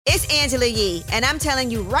It's Angela Yee, and I'm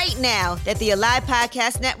telling you right now that the Alive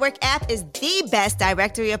Podcast Network app is the best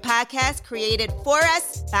directory of podcasts created for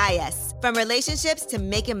us, by us. From relationships to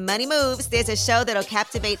making money moves, there's a show that'll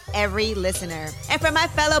captivate every listener. And for my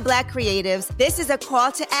fellow Black creatives, this is a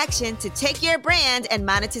call to action to take your brand and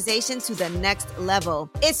monetization to the next level.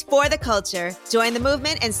 It's for the culture. Join the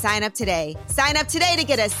movement and sign up today. Sign up today to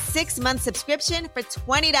get a 6-month subscription for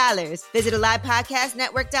 $20. Visit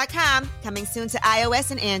AlivePodcastNetwork.com, coming soon to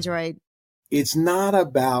iOS and Android. It's not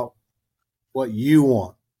about what you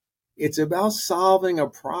want. It's about solving a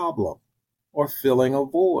problem or filling a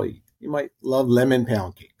void. You might love lemon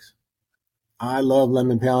pound cakes. I love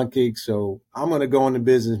lemon pound cakes, so I'm going to go into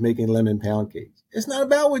business making lemon pound cakes. It's not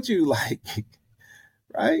about what you like,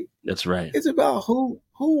 right? That's right. It's about who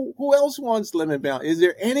else wants lemon pound. Is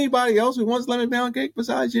there anybody else who wants lemon pound cake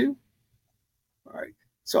besides you? All right.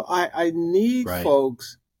 So I need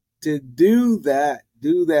folks to do that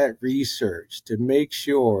research to make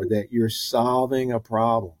sure that you're solving a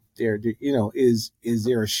problem. Is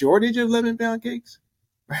there a shortage of lemon pound cakes?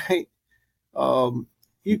 Right?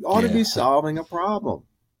 You ought to be solving a problem.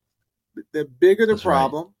 The bigger the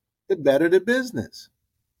problem, the better the business.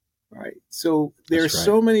 Right? So there's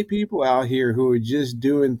so many people out here who are just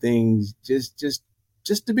doing things just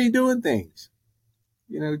to be doing things.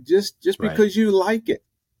 Just because you like it.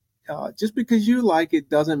 Just because you like it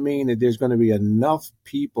doesn't mean that there's going to be enough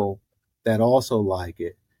people that also like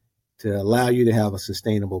it to allow you to have a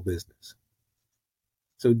sustainable business.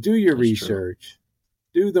 So do your research,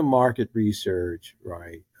 do the market research,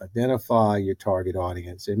 right? Identify your target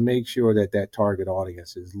audience and make sure that target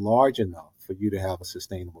audience is large enough for you to have a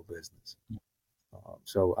sustainable business.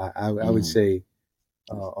 So I would say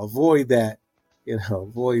avoid that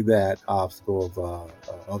obstacle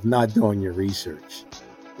of not doing your research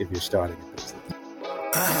if you're starting a business.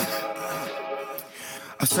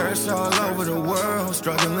 I searched all over the world,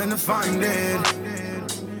 struggling to find it.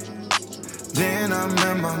 Then I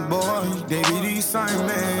met my boy, David E.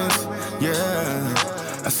 Simons. Yeah,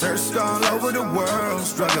 I searched all over the world,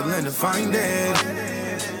 struggling to find it.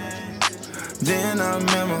 Then I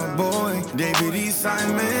met my boy, David E.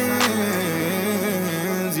 Simons.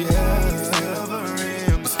 Yeah,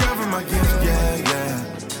 discover my gift, yeah.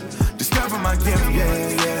 Discover my gift,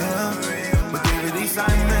 yeah. With David E.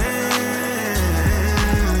 Simons.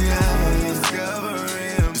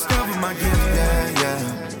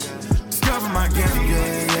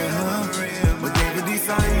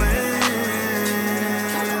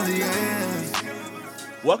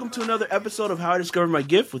 Welcome to another episode of How I Discovered My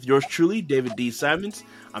Gift with yours truly, David D. Simons.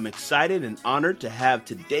 I'm excited and honored to have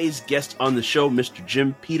today's guest on the show, Mr.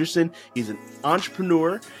 Jim Peterson. He's an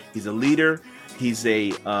entrepreneur. He's a leader. He's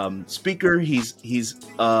a speaker. He's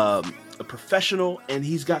a professional, and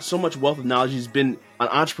he's got so much wealth of knowledge. He's been an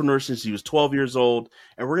entrepreneur since he was 12 years old,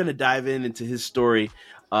 and we're going to dive into his story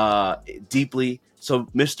deeply. So,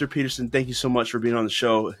 Mr. Peterson, thank you so much for being on the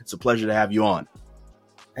show. It's a pleasure to have you on.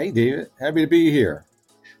 Hey, David. Happy to be here.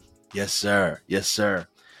 Yes, sir. Yes, sir.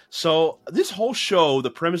 So this whole show, the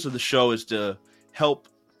premise of the show is to help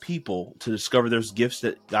people to discover those gifts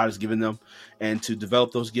that God has given them and to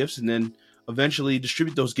develop those gifts and then eventually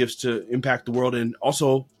distribute those gifts to impact the world and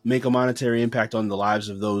also make a monetary impact on the lives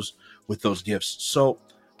of those with those gifts. So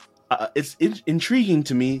it's intriguing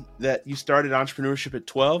to me that you started entrepreneurship at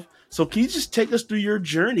 12. So can you just take us through your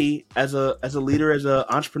journey as a leader, as an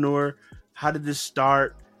entrepreneur? How did this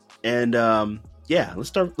start? And let's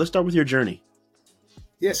start with your journey.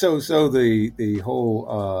 Yeah, so the whole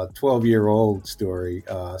 12-year-old story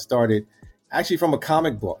started actually from a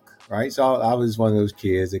comic book, right? So I was one of those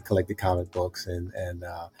kids that collected comic books, and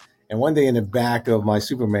one day in the back of my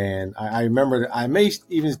Superman, I remember, I may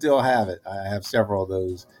even still have it. I have several of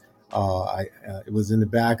those. It was in the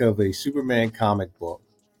back of a Superman comic book.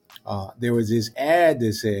 There was this ad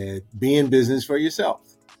that said, "Be in business for yourself."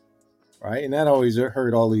 Right. And I always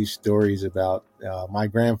heard all these stories about my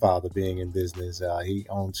grandfather being in business. He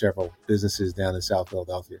owned several businesses down in South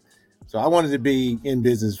Philadelphia. So I wanted to be in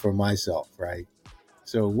business for myself. Right.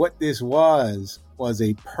 So what this was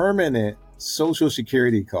a permanent Social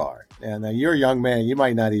Security card. Now you're a young man. You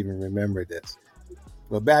might not even remember this.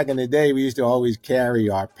 But back in the day, we used to always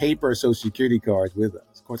carry our paper Social Security cards with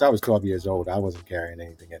us. Of course, I was 12 years old. I wasn't carrying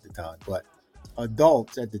anything at the time. But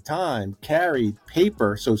adults at the time carried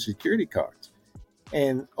paper Social Security cards.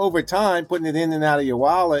 And over time, putting it in and out of your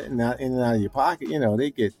wallet and in and out of your pocket,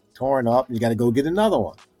 they get torn up and you got to go get another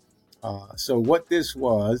one. So what this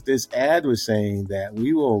ad was saying that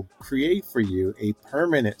we will create for you a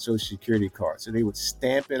permanent Social Security card. So they would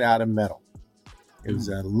stamp it out of metal. It was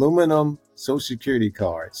an aluminum Social Security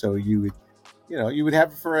card. So you would, you would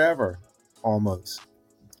have it forever almost.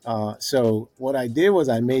 So what I did was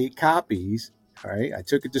I made copies. All right. I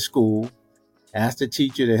took it to school, asked the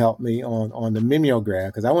teacher to help me on the mimeograph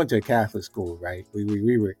because I went to a Catholic school, right?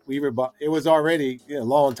 We were it was already a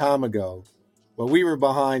long time ago, but we were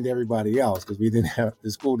behind everybody else because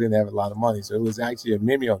the school didn't have a lot of money. So it was actually a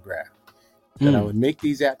mimeograph that I would make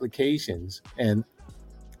these applications, and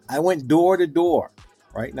I went door to door.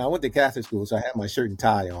 Right now, I went to Catholic school, so I had my shirt and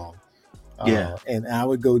tie on. And I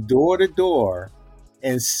would go door to door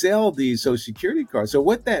and sell these Social Security cards. So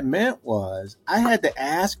what that meant was I had to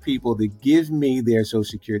ask people to give me their Social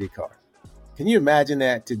Security card. Can you imagine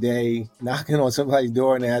that today, knocking on somebody's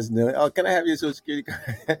door and asking them, "Oh, can I have your Social Security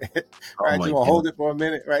card?" Right, you want to hold it for a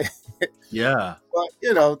minute, right? Yeah.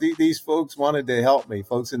 Well, these folks wanted to help me.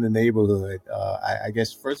 Folks in the neighborhood, I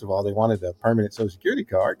guess, first of all, they wanted a permanent Social Security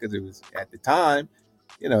card because it was at the time,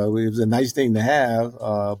 it was a nice thing to have.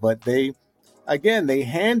 But they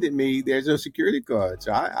handed me their Social Security cards.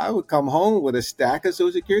 So I would come home with a stack of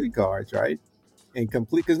Social Security cards, right? And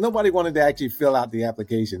complete, because nobody wanted to actually fill out the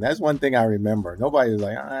application. That's one thing I remember. Nobody was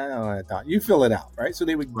like, I don't have time. You fill it out, right? So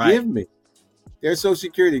they would give me their Social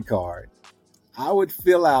Security card. I would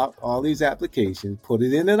fill out all these applications, put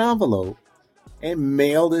it in an envelope, and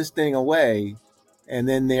mail this thing away. And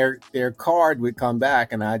then their card would come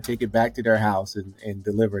back, and I'd take it back to their house and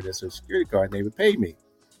deliver their Social Security card, and they would pay me,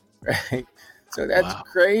 right? So that's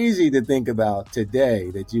crazy to think about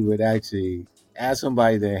today, that you would actually ask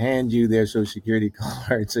somebody to hand you their Social Security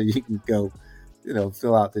card so you can go,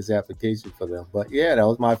 fill out this application for them. But yeah, that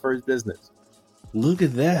was my first business. Look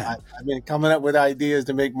at that. I've been coming up with ideas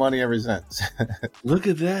to make money ever since. Look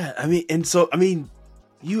at that.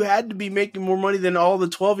 You had to be making more money than all the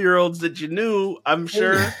 12-year-olds that you knew, I'm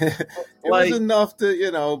sure. It was enough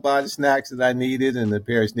to, buy the snacks that I needed and a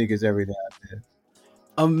pair of sneakers every day.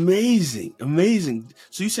 Amazing.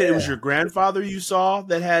 So you said it was your grandfather you saw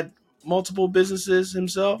that had multiple businesses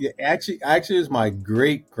himself? Yeah, actually it was my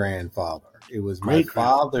great-grandfather. It was my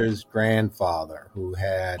father's grandfather who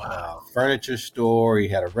had a furniture store. He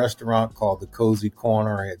had a restaurant called the Cozy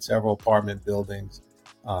Corner. He had several apartment buildings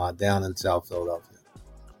down in South Philadelphia.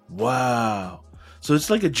 Wow. So it's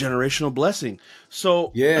like a generational blessing.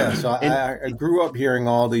 So yeah, so I grew up hearing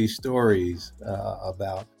all these stories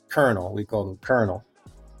about Colonel. We called him Colonel.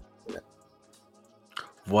 Yeah.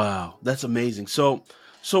 Wow, that's amazing. So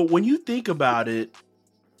when you think about it,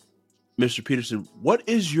 Mr. Peterson, what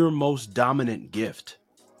is your most dominant gift?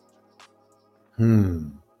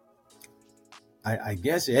 I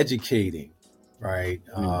guess educating, right?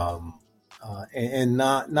 And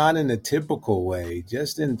not in a typical way,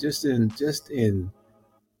 just in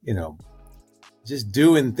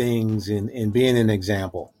doing things and being an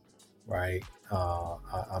example, right? I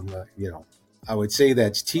would say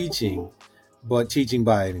that's teaching, but teaching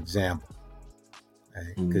by an example,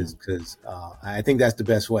 because I think that's the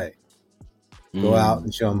best way. Go out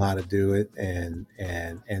and show them how to do it, and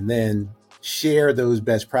then share those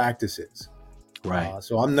best practices. Right.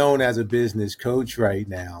 So I'm known as a business coach right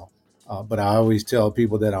now, but I always tell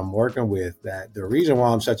people that I'm working with that the reason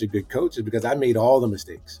why I'm such a good coach is because I made all the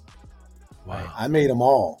mistakes. Wow. Right? I made them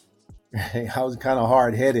all. Right? I was kind of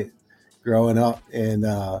hard-headed growing up, and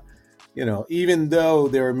even though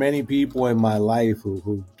there were many people in my life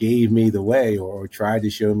who gave me the way or tried to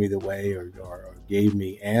show me the way or gave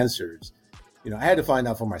me answers, I had to find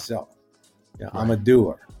out for myself. I'm a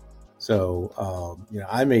doer. So,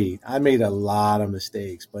 I made a lot of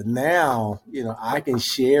mistakes, but now, I can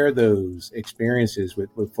share those experiences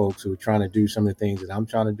with folks who are trying to do some of the things that I'm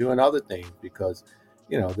trying to do and other things, because,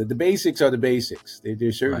 the basics are the basics.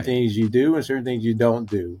 There's certain things you do and certain things you don't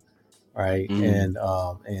do. Right. And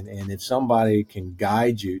if somebody can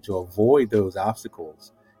guide you to avoid those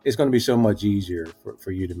obstacles, it's going to be so much easier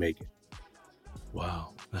for you to make it.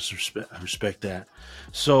 Wow. I respect that.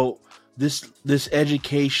 So this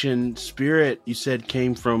education spirit, you said,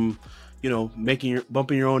 came from,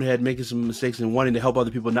 bumping your own head, making some mistakes and wanting to help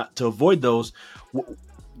other people not to avoid those.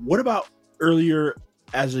 What about earlier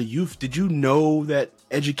as a youth? Did you know that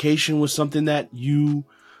education was something that you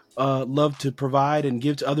love to provide and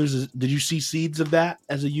give to others? Did you see seeds of that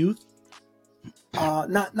as a youth?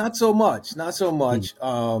 Not so much,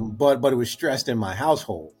 but it was stressed in my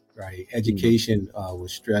household, right? Education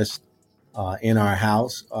was stressed in our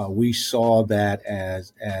house. We saw that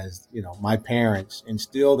as my parents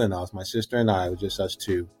instilled in us, my sister and I, it was just us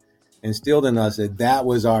two, instilled in us that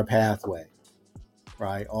was our pathway,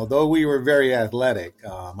 right? Although we were very athletic,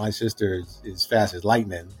 my sister is fast as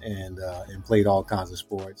lightning and played all kinds of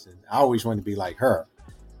sports, and I always wanted to be like her,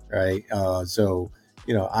 right? So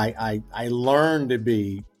I learned to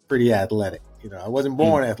be pretty athletic, I wasn't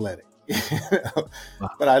born athletic,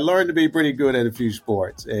 but I learned to be pretty good at a few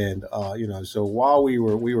sports. And, so while we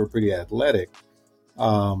were pretty athletic,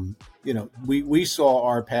 we saw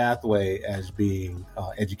our pathway as being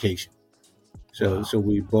education. So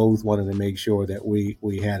we both wanted to make sure that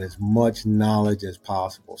we had as much knowledge as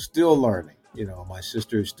possible. Still learning. My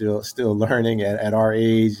sister is still learning at our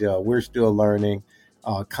age. We're still learning,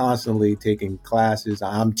 constantly taking classes.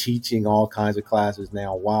 I'm teaching all kinds of classes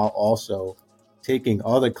now while also taking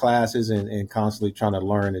other classes and constantly trying to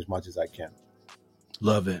learn as much as I can.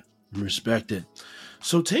 Love it. Respect it.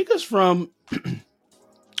 So take us from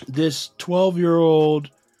this 12-year-old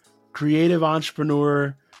creative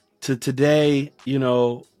entrepreneur to today,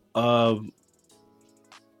 a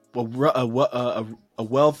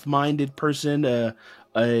wealth-minded person, a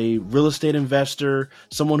real estate investor,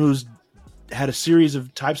 someone who's had a series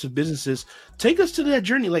of types of businesses. Take us to that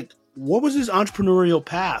journey. Like, what was his entrepreneurial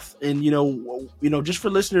path? And, just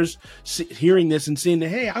for listeners hearing this and seeing that,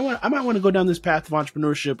 hey, I might want to go down this path of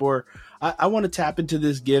entrepreneurship, or I want to tap into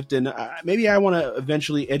this gift, and maybe I want to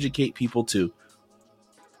eventually educate people too.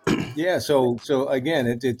 Yeah. So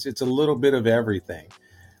again, it's a little bit of everything.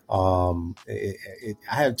 I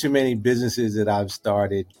have too many businesses that I've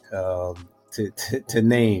started to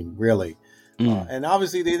name, really. And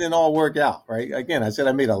obviously they didn't all work out, right? Again, I said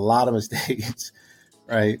I made a lot of mistakes,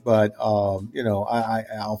 right? But,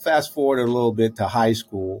 I'll fast forward a little bit to high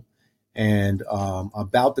school, and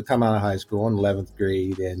about to come out of high school in 11th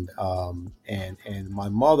grade. And my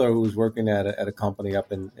mother, who was working at a company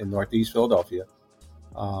up in Northeast Philadelphia,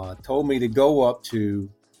 told me to go up to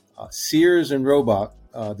Sears and Roebuck,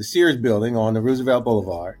 the Sears building on the Roosevelt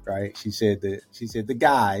Boulevard, right? She said the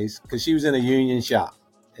guys, because she was in a union shop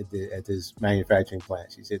at this manufacturing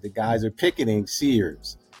plant. She said the guys are picketing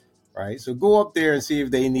Sears, right? So go up there and see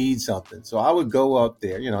if they need something. So I would go up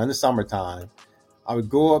there, in the summertime. I would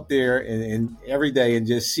go up there and every day and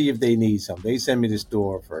just see if they need something. They send me to the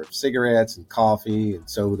store for cigarettes and coffee and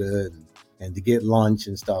soda and to get lunch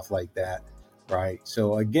and stuff like that. Right.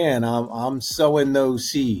 So again, I'm sowing those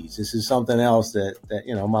seeds. This is something else that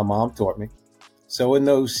my mom taught me. Sowing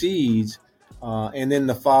those seeds. And then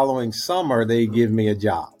the following summer, they give me a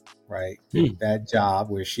job. Right. That job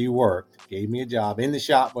where she worked gave me a job in the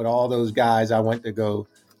shop with all those guys I went to go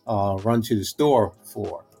run to the store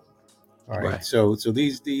for. All right. So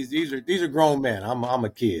these are grown men. I'm a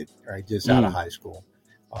kid, right, just out of high school.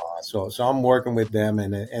 So I'm working with them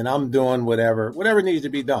and I'm doing whatever needs to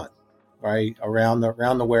be done. Right around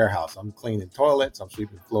the warehouse. I'm cleaning toilets. I'm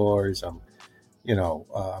sweeping floors. I'm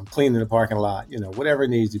cleaning the parking lot. Whatever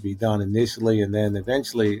needs to be done initially, and then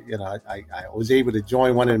eventually, I was able to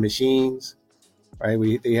join one of the machines.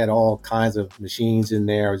 Right, they had all kinds of machines in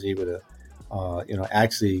there. I was able to,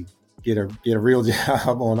 actually get a real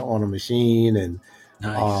job on a machine, and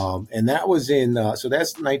nice. And that was in so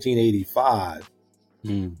that's 1985.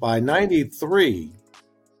 By 93,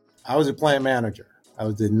 I was a plant manager. I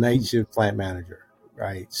was the night shift plant manager,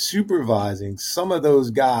 right? Supervising some of those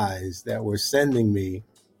guys that were sending me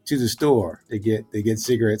to the store to get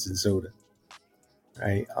cigarettes and soda,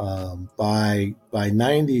 right? By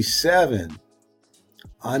 97,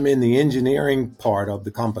 I'm in the engineering part of the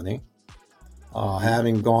company,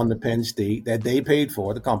 having gone to Penn State that they paid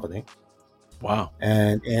for, the company. Wow.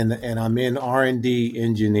 And I'm in R&D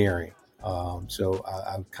engineering. So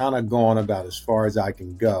I've kind of gone about as far as I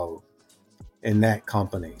can go in that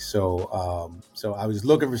company. So I was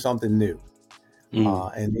looking for something new.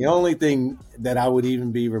 And the only thing that I would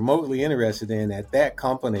even be remotely interested in at that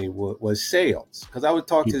company was sales, because I would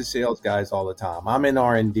talk to the sales guys all the time. I'm in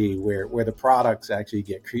R&D where the products actually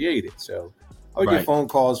get created. So I would get phone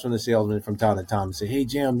calls from the salesman from time to time and say, hey,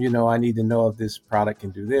 Jim, I need to know if this product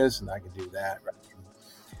can do this and I can do that. Right?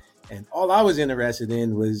 And all I was interested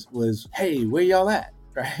in was, hey, where y'all at?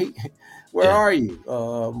 Right? Where are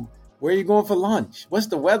you? Where are you going for lunch? What's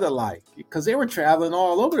the weather like? Because they were traveling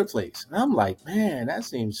all over the place. And I'm like, man, that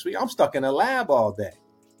seems sweet. I'm stuck in a lab all day.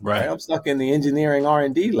 Right. I'm stuck in the engineering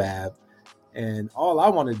R&D lab. And all I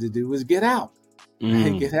wanted to do was get out.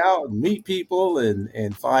 And get out and meet people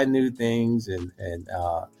and find new things and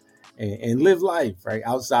live life right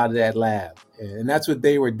outside of that lab. And that's what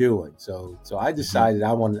they were doing. So I decided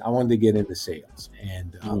I wanted to get into sales.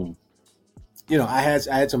 And I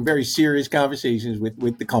had some very serious conversations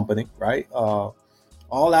with the company, right? All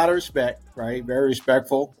out of respect, right? Very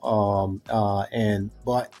respectful.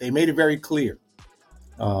 But they made it very clear.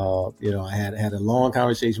 I had a long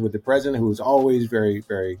conversation with the president, who was always very,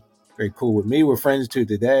 very, very cool with me. We're friends to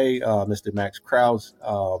today, Mr. Max Krause,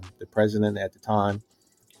 the president at the time.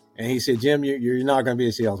 And he said, Jim, you're not going to be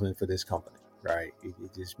a salesman for this company, right? He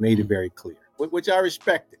just made it very clear. which I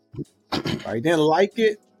respected. I didn't like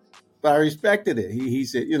it, but I respected it. He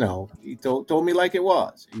said, he told me like it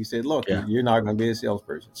was. He said, look, you're not going to be a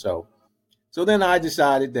salesperson. So then I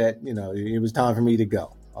decided that, it was time for me to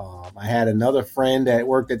go. I had another friend that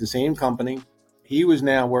worked at the same company. He was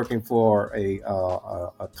now working for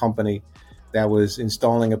a company that was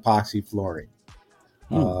installing epoxy flooring.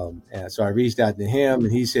 And so I reached out to him,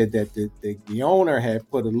 and he said that the owner had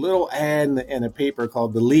put a little ad in a paper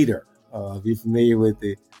called The Leader. If you're familiar with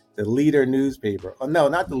the Leader newspaper. Oh, no,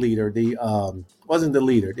 not The Leader. Wasn't The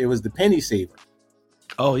Leader. It was the Penny Saver.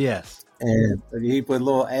 Oh, yes. And he put a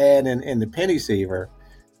little ad in the Penny Saver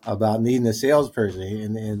about needing a salesperson.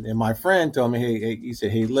 And my friend told me, he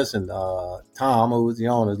said, hey, listen, Tom, who was the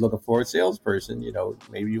owner, is looking for a salesperson.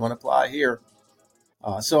 Maybe you want to apply here.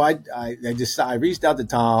 So I reached out to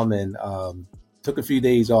Tom and took a few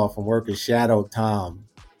days off from work and shadowed Tom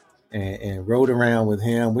and rode around with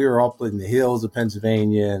him. We were up in the hills of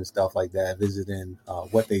Pennsylvania and stuff like that, visiting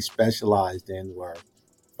what they specialized in were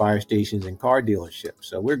fire stations and car dealerships.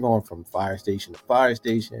 So we're going from fire station to fire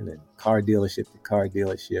station and car dealership to car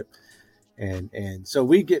dealership. And so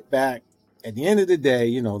we get back at the end of the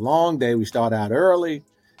day, long day. We start out early,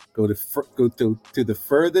 go to the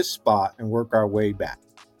furthest spot and work our way back.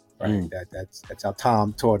 Right. That's how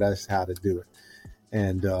Tom taught us how to do it.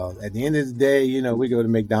 And at the end of the day, we go to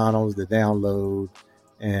McDonald's to download,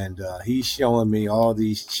 and he's showing me all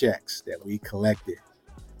these checks that we collected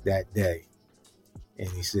that day. And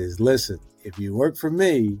he says, listen, if you work for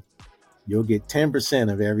me, you'll get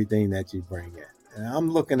 10% of everything that you bring in. And I'm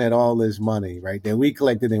looking at all this money, right, that we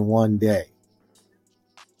collected in one day.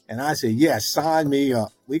 And I said, yes, sign me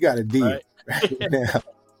up. We got a deal. Right.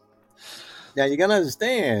 Now you got to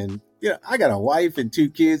understand, I got a wife and 2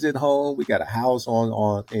 kids at home. We got a house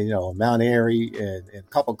on Mount Airy and a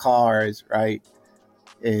couple cars, right?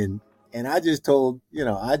 And I just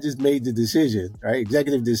I just made the decision, right?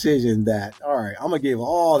 Executive decision that, all right, I'm going to give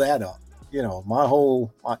all that up. My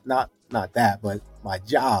whole, not that, but my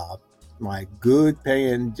job, my good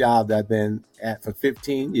paying job that I've been at for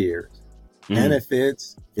 15 years,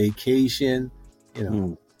 benefits, vacation,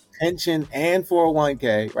 pension and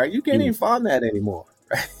 401k, right? You can't even find that anymore,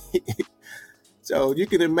 right? So you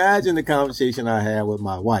can imagine the conversation I had with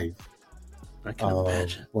my wife. I can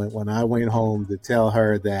imagine. When I went home to tell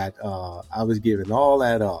her that I was giving all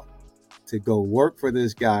that up to go work for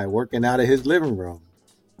this guy working out of his living room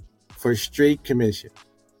for straight commission.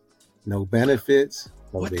 No benefits.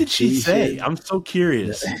 No what vacation. Did she say? I'm so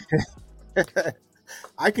curious.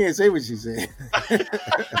 I can't say what she said.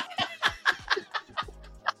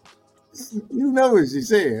 You know what she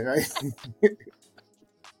said, right?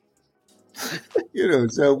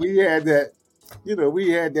 So we had that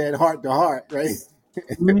heart to heart, right?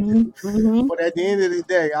 Mm-hmm. But at the end of the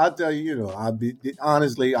day, I'll tell you,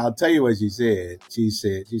 I'll tell you what she said. She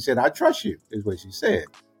said, I trust you, is what she said.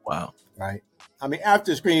 Wow. Right. I mean,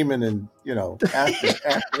 after screaming and,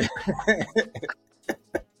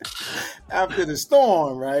 after the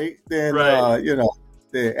storm, right? Then, right.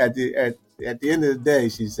 At the end of the day,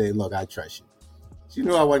 she said, look, I trust you. She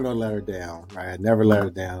knew I wasn't going to let her down, right? I never let her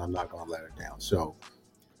down. I'm not going to let her down. So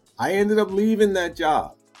I ended up leaving that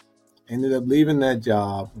job.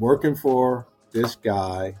 Working for this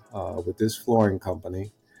guy with this flooring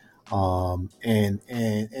company. And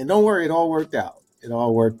don't worry, it all worked out. It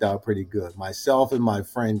all worked out pretty good. Myself and my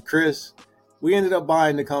friend Chris, we ended up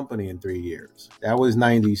buying the company in 3 years. That was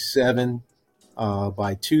 97.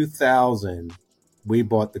 By 2000, we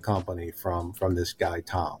bought the company from this guy,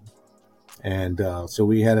 Tom. And so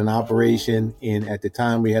we had an operation at the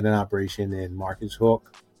time we had an operation in Marcus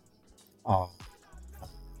Hook.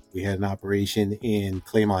 We had an operation in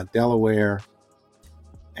Claymont, Delaware.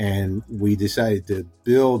 And we decided to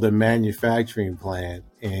build a manufacturing plant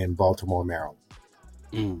in Baltimore, Maryland.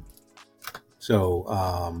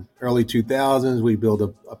 So early 2000s, we built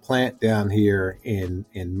a plant down here in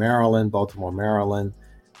Maryland, Baltimore, Maryland.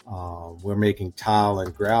 We're making tile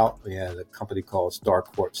and grout. We had a company called Star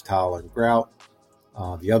Quartz Tile and Grout.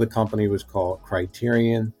 The other company was called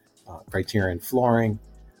Criterion Flooring.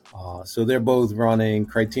 So they're both running.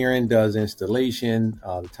 Criterion does installation.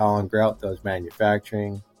 The tile and grout does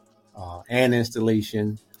manufacturing and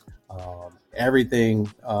installation.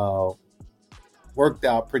 Everything worked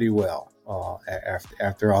out pretty well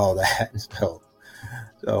after all that. So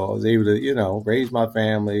I was able to, raise my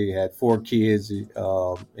family, had 4 kids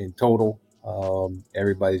in total.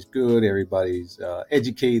 Everybody's good. Everybody's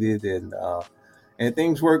educated and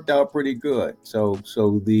things worked out pretty good. So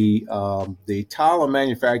the tile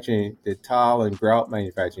and grout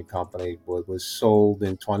manufacturing company was sold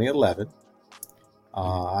in 2011.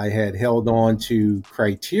 I had held on to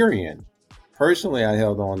Criterion. Personally, I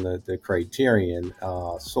held on the Criterion,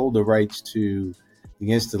 sold the rights to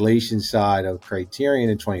the installation side of Criterion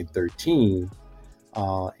in 2013,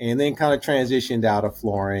 and then kind of transitioned out of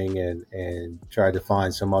flooring and tried to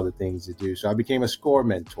find some other things to do. So I became a score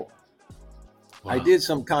mentor. Wow. I did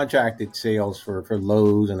some contracted sales for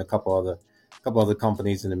Lowe's and a couple other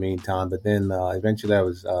companies in the meantime, but then eventually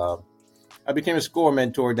I became a SCORE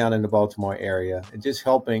mentor down in the Baltimore area, and just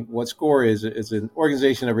helping. What SCORE is an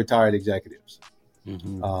organization of retired executives.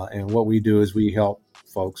 Mm-hmm. And what we do is we help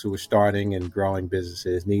folks who are starting and growing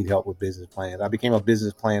businesses, need help with business plans. I became a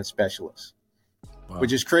business plan specialist, wow.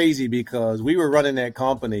 Which is crazy because we were running that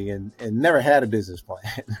company and never had a business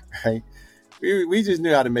plan, right? We just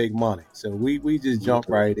knew how to make money. So we just jumped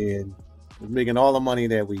right in, making all the money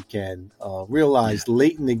that we can, realized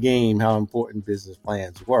late in the game how important business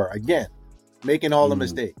plans were. Again, making all the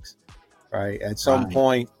mistakes, right? At some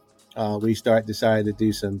point, we decided to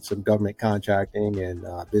do some government contracting and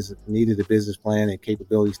needed a business plan and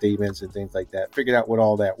capability statements and things like that. Figured out what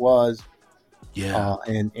all that was,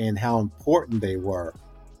 and how important they were.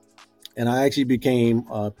 And I actually became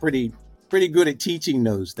pretty good at teaching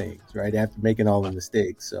those things, right? After making all the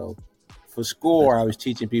mistakes. So for SCORE, I was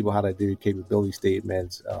teaching people how to do capability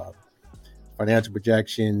statements, financial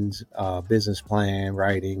projections, business plan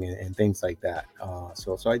writing, and things like that.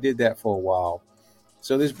 So I did that for a while.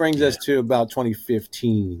 So this brings us to about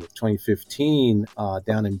 2015. 2015,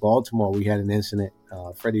 down in Baltimore, we had an incident,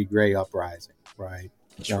 Freddie Gray uprising, right?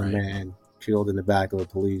 That's young man killed in the back of a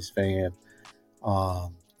police van.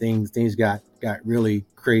 Things got really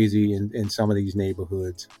crazy in some of these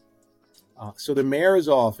neighborhoods. So the mayor's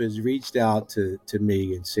office reached out to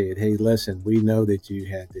me and said, "Hey, listen, we know that you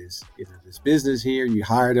had this business here. You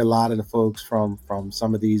hired a lot of the folks from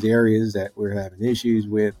some of these areas that we're having issues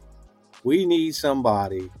with. We need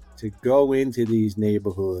somebody to go into these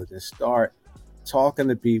neighborhoods and start talking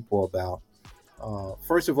to people about,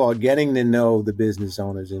 first of all, getting to know the business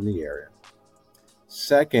owners in the area.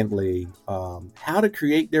 Secondly, how to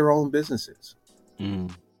create their own businesses."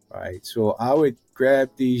 Right. So I would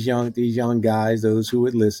grab these young guys, those who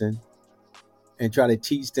would listen, and try to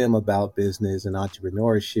teach them about business and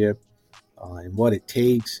entrepreneurship, and what it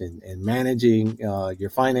takes, and managing your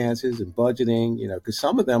finances and budgeting, because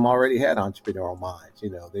some of them already had entrepreneurial minds.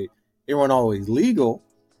 They weren't always legal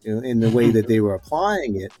in the way that they were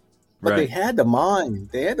applying it, but they had the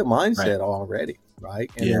mindset already.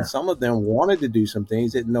 Right. And then some of them wanted to do some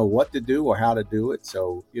things, didn't know what to do or how to do it.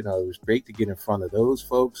 So, it was great to get in front of those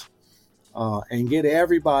folks and get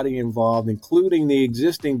everybody involved, including the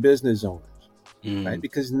existing business owners. Right.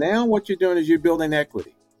 Because now what you're doing is you're building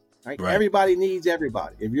equity. Right. Everybody needs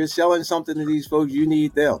everybody. If you're selling something to these folks, you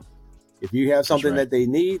need them. If you have something that they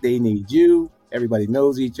need you. Everybody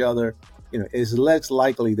knows each other. It's less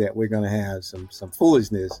likely that we're going to have some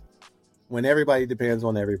foolishness when everybody depends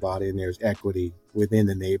on everybody and there's equity within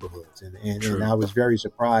the neighborhoods. And I was very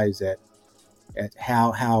surprised at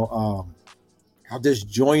how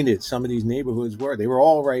disjointed some of these neighborhoods were. They were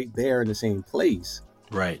all right there in the same place.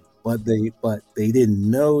 Right. But they didn't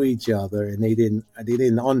know each other, and they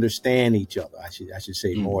didn't understand each other. I should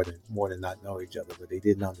say more than not know each other, but they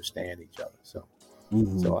didn't understand each other. So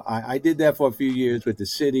so I did that for a few years with the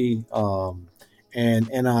city.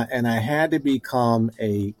 And I had to become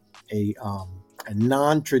a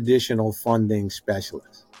non-traditional funding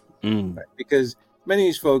specialist, right? Because many of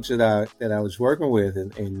these folks that I was working with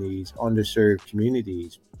in these underserved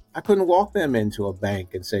communities, I couldn't walk them into a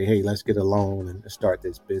bank and say, "Hey, let's get a loan and start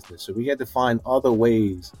this business." So we had to find other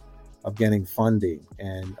ways of getting funding,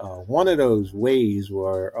 and one of those ways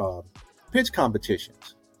were pitch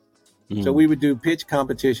competitions. So we would do pitch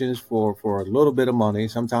competitions for a little bit of money,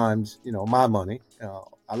 sometimes my money.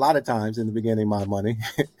 A lot of times in the beginning, my money,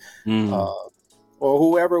 or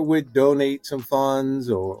whoever would donate some funds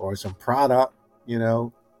or some product.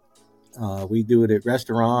 We do it at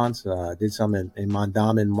restaurants. Did some in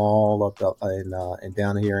Mondawmin Mall up and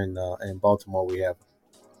down here in Baltimore. We have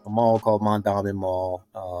a mall called Mondawmin Mall,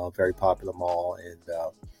 very popular mall, and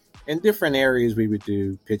in different areas we would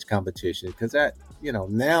do pitch competition because that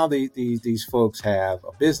now these folks have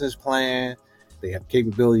a business plan, they have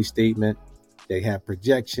capability statement. They have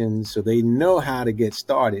projections, so they know how to get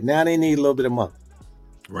started. Now they need a little bit of money.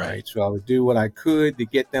 Right. So I would do what I could to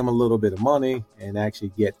get them a little bit of money and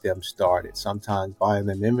actually get them started. Sometimes buying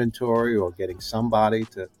them inventory or getting somebody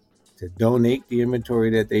to donate the inventory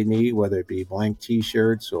that they need, whether it be blank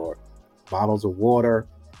T-shirts or bottles of water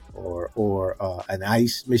or an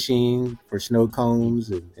ice machine for snow cones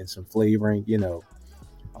and some flavoring,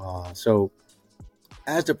 So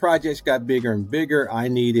as the projects got bigger and bigger, I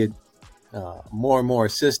needed more and more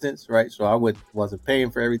assistance, right? So I wasn't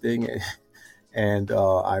paying for everything. And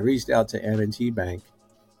I reached out to M&T Bank.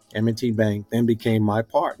 M&T Bank then became my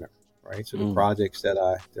partner, right? So the projects that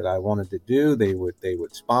I wanted to do, they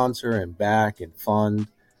would sponsor and back and fund.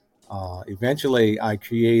 Eventually, I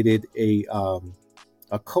created a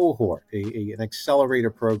cohort, an accelerator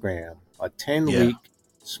program, a 10-week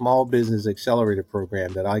small business accelerator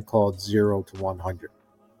program that I called 0 to 100.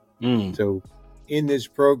 So in this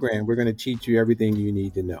program, we're going to teach you everything you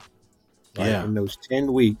need to know. Right? Yeah. In those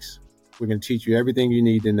 10 weeks, we're going to teach you everything you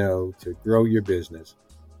need to know to grow your business.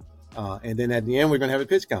 And then at the end, we're going to have a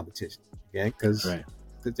pitch competition, okay? Because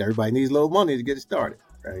everybody needs a little money to get it started,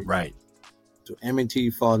 right? Right. So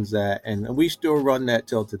M&T funds that, and we still run that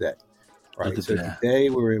till today, right? So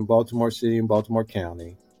today we're in Baltimore City and Baltimore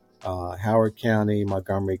County, Howard County,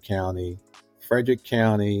 Montgomery County, Frederick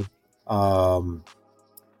County,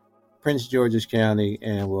 Prince George's County,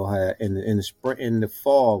 and we'll have in the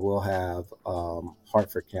fall we'll have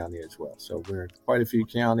Hartford County as well. So we're in quite a few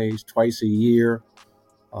counties twice a year.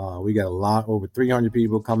 We got over 300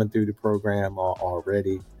 people coming through the program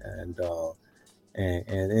already, and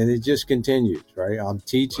it just continues, right? I'm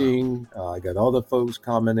teaching. I got other folks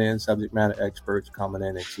coming in, subject matter experts coming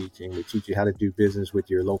in and teaching. We teach you how to do business with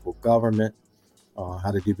your local government, how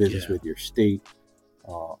to do business with your state,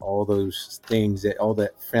 all those things, all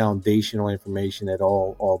that foundational information that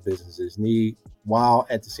all businesses need, while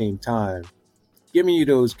at the same time giving you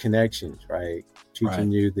those connections, right?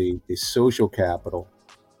 Teaching you the social capital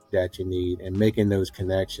that you need and making those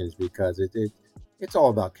connections, because it's all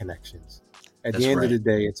about connections. At the end of the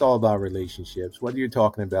day, it's all about relationships. Whether you're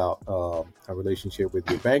talking about a relationship with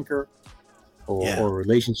your banker or a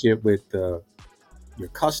relationship with your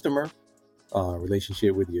customer,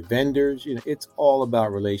 relationship with your vendors, it's all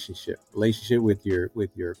about relationship with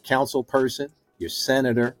your council person, your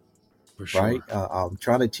senator, For sure. right? I'm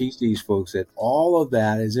trying to teach these folks that all of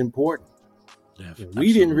that is important. Yeah,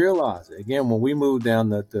 we didn't realize it. Again, when we moved down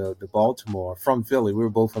to Baltimore from Philly, we were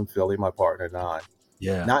both from Philly, my partner and I.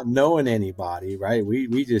 Yeah. Not knowing anybody, right?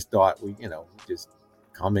 We just thought we just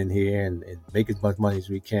come in here and make as much money as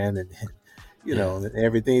we can, and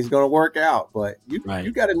everything's going to work out. But you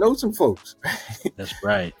got to know some folks. That's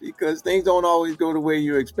right. Because things don't always go the way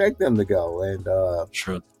you expect them to go, and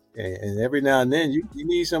true. And every now and then you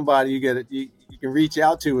need somebody you can reach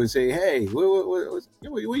out to and say, hey, what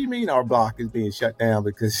do you mean our block is being shut down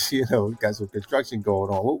because we got some construction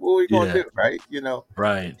going on? What are we going to do, right?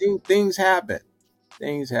 Right. Things happen.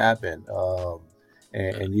 Things happen,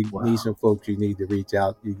 and you need some folks you need to reach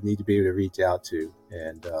out. You need to be able to reach out to,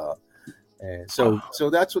 and so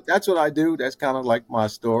that's what I do. That's kind of like my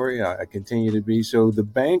story. I continue to be. So the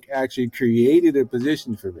bank actually created a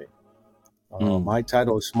position for me. My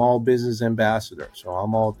title is Small Business Ambassador. So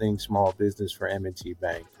I'm all things small business for M&T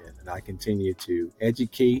Bank, and I continue to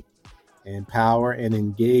educate, empower, and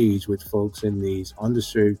engage with folks in these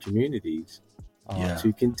underserved communities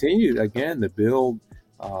to continue again to build.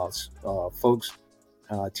 Folks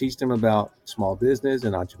teach them about small business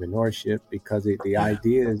and entrepreneurship, because the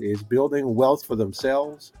idea is building wealth for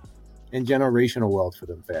themselves and generational wealth for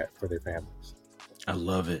their families. I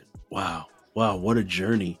love it. Wow, what a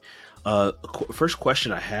journey. First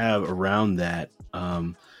question I have around that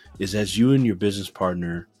is, as you and your business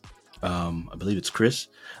partner, I believe it's Chris,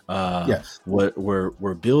 yes,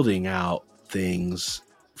 we're building out things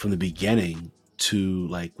from the beginning to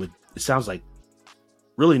it sounds like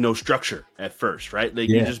really no structure at first, right?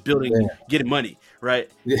 You're just building, getting money, right?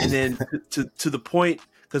 And then to the point,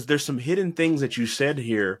 because there's some hidden things that you said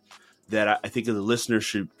here that I think the listeners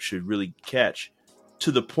should really catch,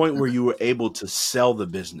 to the point where you were able to sell the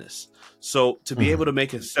business. So to be able to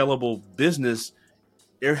make a sellable business,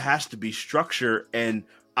 there has to be structure and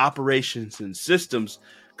operations and systems,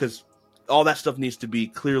 because all that stuff needs to be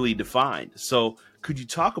clearly defined. So could you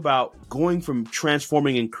talk about going from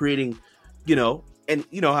transforming and creating, and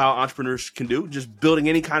how entrepreneurs can do, just building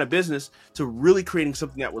any kind of business, to really creating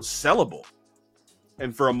something that was sellable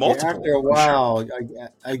and for a multiple? After a while,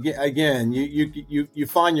 again, you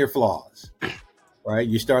find your flaws, right?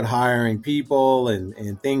 You start hiring people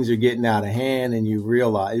and things are getting out of hand, and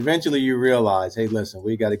eventually you realize, hey, listen,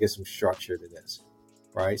 we got to get some structure to this,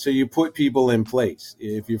 right? So you put people in place.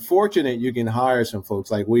 If you're fortunate, you can hire some folks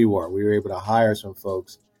like we were. We were able to hire some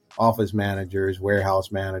folks, office managers,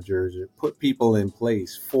 warehouse managers, put people in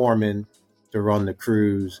place, foremen to run the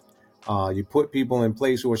crews. You put people in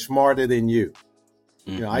place who are smarter than you.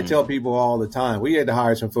 I tell people all the time, we had to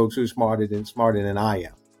hire some folks who are smarter than I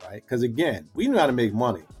am, right? Because again, we know how to make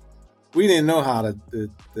money. we didn't know how to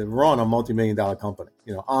run a multi-million-dollar company.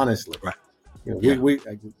 Honestly, Right. We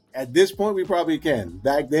at this point we probably can.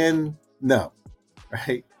 Back then, no,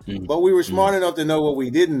 right? Mm. But we were smart enough to know what we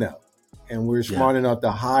didn't know, and we were smart enough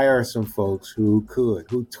to hire some folks who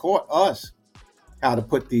taught us how to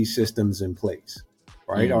put these systems in place.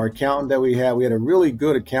 Right. Our accountant that we had a really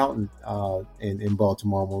good accountant in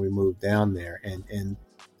Baltimore when we moved down there,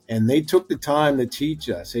 and they took the time to teach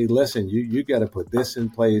us, hey, listen, you got to put this in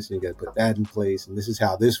place, and you got to put that in place, and this is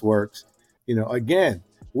how this works. Again,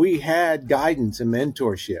 we had guidance and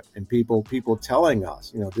mentorship, and people telling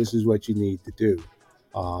us, this is what you need to do,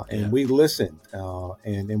 and we listened,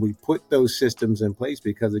 and we put those systems in place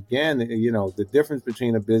because, again, the difference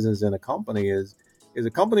between a business and a company is a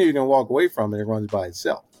company you can walk away from and it runs by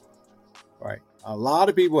itself, right? A lot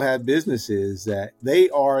of people have businesses that they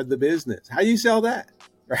are the business. How do you sell that,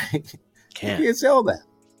 right? You can't sell that,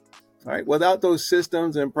 right? Without those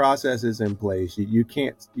systems and processes in place, you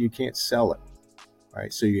can't sell it,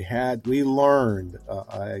 right? So we learned,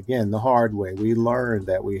 again, the hard way. We learned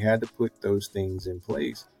that we had to put those things in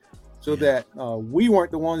place so that we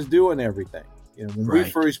weren't the ones doing everything. When we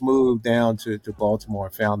first moved down to Baltimore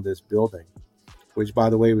and found this building, which, by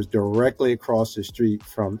the way, was directly across the street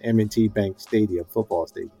from M&T Bank Stadium, football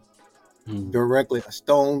stadium, directly a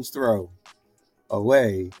stone's throw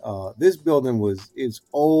away. This building it's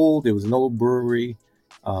old. It was an old brewery.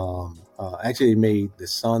 Actually, it made the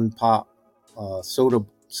Sun Pop soda,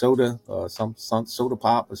 some soda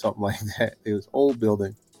pop or something like that. It was old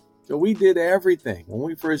building. So we did everything. When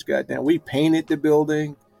we first got down, we painted the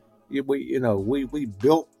building. We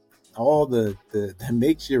built all the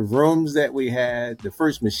makeshift rooms that we had. The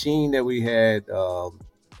first machine that we had,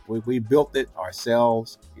 we built it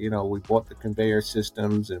ourselves. We bought the conveyor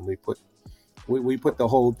systems and we put the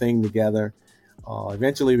whole thing together.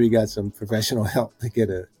 Eventually, we got some professional help to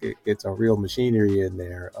get some real machinery in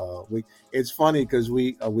there. It's funny because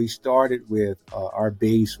we started with our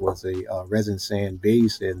base was a resin sand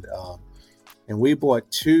base, and we bought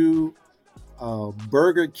 2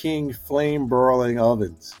 Burger King flame broiling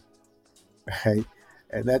ovens, right?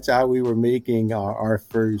 And that's how we were making our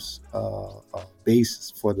first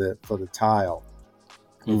base for the tile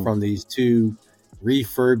from these 2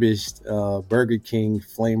 refurbished Burger King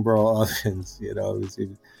flame broil ovens.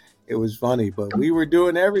 It was funny, but we were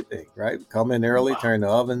doing everything, right? Come in early, turn the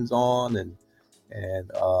ovens on, and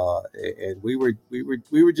we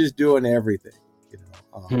were just doing everything,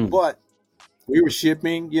 but we were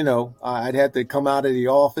shipping. I'd have to come out of the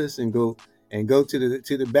office and go to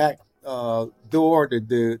the back door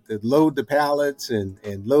to load the pallets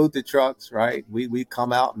and load the trucks, right? We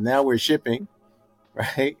come out and now we're shipping,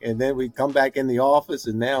 right? And then we come back in the office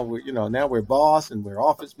and now we're boss and we're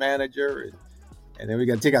office manager, and then we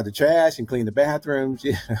got to take out the trash and clean the bathrooms,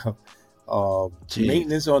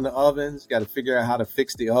 maintenance on the ovens, got to figure out how to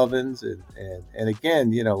fix the ovens. And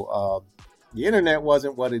again, the internet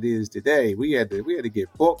wasn't what it is today. We had to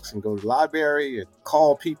get books and go to the library and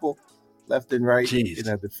call people left and right,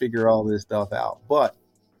 to figure all this stuff out. But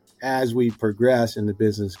as we progressed and the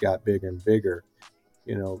business got bigger and bigger,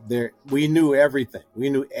 we knew everything. We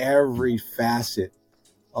knew every facet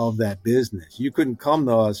of that business. You couldn't come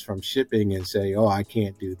to us from shipping and say, "Oh, I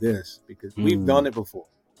can't do this," because we've done it before.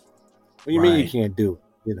 What do you mean you can't do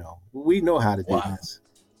it? We know how to do this.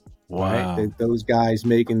 Wow. Right? Those guys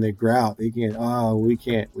making the grout, they can't. Oh, we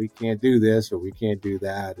can't do this or we can't do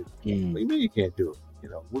that. What do you mean you can't do it?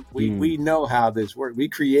 We know how this works. We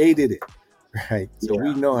created it, right? So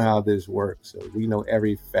we know how this works. So we know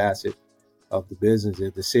every facet of the business.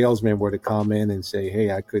 If the salesman were to come in and say,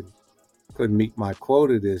 "Hey, I couldn't meet my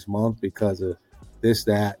quota this month because of this,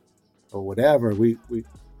 that, or whatever," we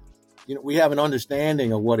have an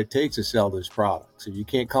understanding of what it takes to sell this product. So you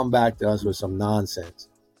can't come back to us with some nonsense,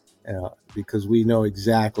 because we know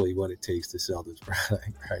exactly what it takes to sell this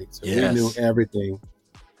product, right? So we knew everything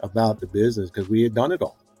about the business because we had done it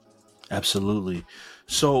all. Absolutely.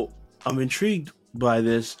 So I'm intrigued by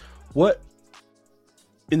this. What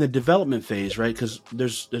in the development phase, right? Because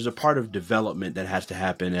there's a part of development that has to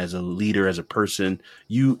happen as a leader, as a person.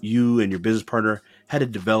 You and your business partner had to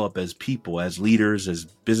develop as people, as leaders, as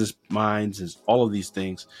business minds, as all of these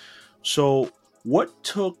things. So what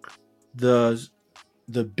took the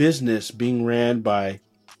business being ran by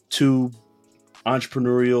 2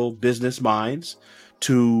 entrepreneurial business minds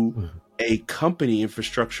to a company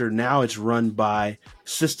infrastructure? Now it's run by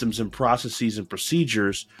systems and processes and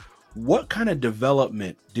procedures. What kind of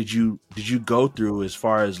development did you go through as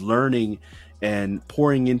far as learning and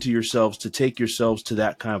pouring into yourselves to take yourselves to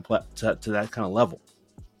that kind of to that kind of level?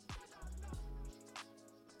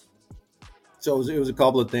 So it was a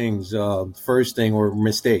couple of things. First thing were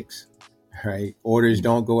mistakes, right? Orders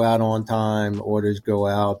don't go out on time. Orders go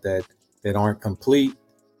out that aren't complete,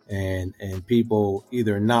 and people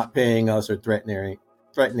either not paying us or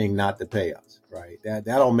threatening not to pay us, right?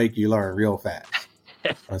 That'll make you learn real fast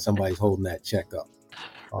when somebody's holding that check up.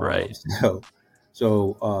 Right.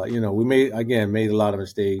 So we made a lot of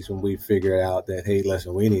mistakes when we figured out that, hey,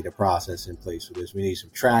 listen, we need a process in place for this. We need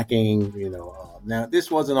some tracking. Now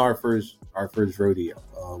this wasn't our first rodeo.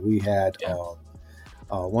 We had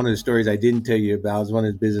one of the stories I didn't tell you about is one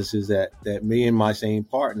of the businesses that me and my same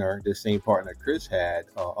partner Chris had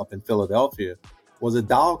up in Philadelphia, was a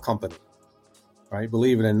doll company. Right,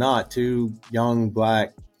 believe it or not, two young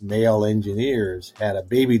black male engineers had a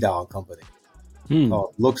baby doll company.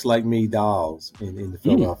 Called Looks Like Me Dolls in the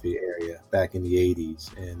Philadelphia area back in the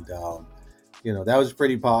 80s. And, that was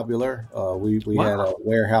pretty popular. We had a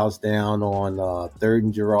warehouse down on 3rd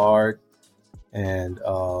and Girard. And,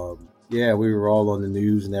 we were all on the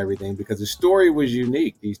news and everything because the story was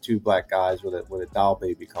unique. These two black guys with a doll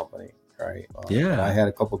baby company, right? I had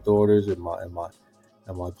a couple daughters and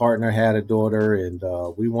my partner had a daughter, and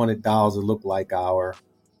we wanted dolls that looked like our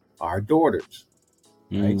daughters.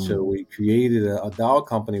 Right. So we created a doll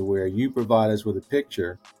company where you provide us with a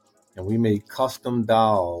picture and we made custom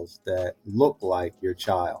dolls that look like your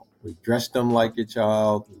child. We dressed them like your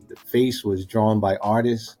child. The face was drawn by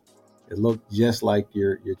artists. It looked just like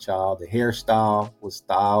your child. The hairstyle was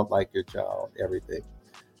styled like your child, everything.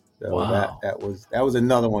 So that was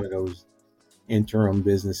another one of those interim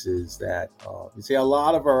businesses that you see a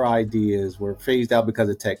lot of our ideas were phased out because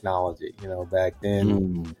of technology. Back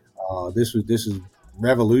then, this was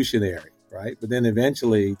revolutionary, right? But then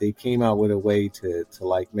eventually they came out with a way to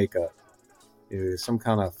like make some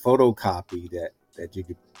kind of photocopy that you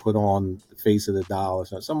could put on the face of the doll or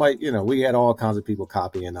something. Somebody, we had all kinds of people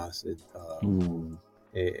copying us, and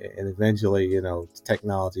eventually,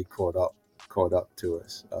 technology caught up to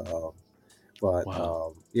us.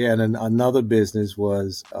 And then another business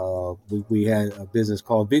was we had a business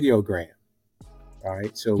called Videogram. All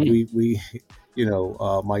right, so we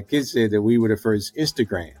my kids said that we were the first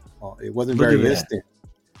Instagram. It wasn't very instant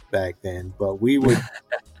back then, but we would,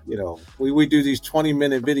 we would do these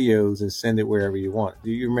 20-minute videos and send it wherever you want.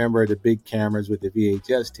 Do you remember the big cameras with the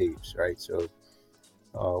VHS tapes, right? So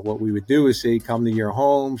what we would do is say, come to your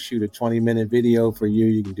home, shoot a 20-minute video for you.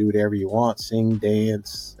 You can do whatever you want, sing,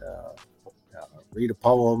 dance, read a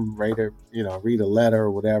poem, read a letter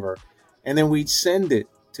or whatever. And then we'd send it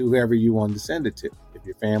to whoever you wanted to send it to. If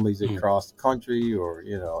your family's across the country or,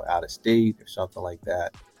 out of state or something like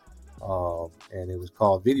that. And it was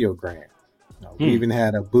called Videogram. We even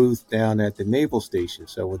had a booth down at the naval station.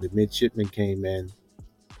 So when the midshipmen came in,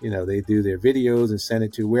 they do their videos and send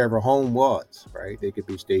it to wherever home was, right? They could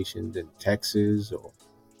be stationed in Texas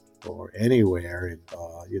or anywhere.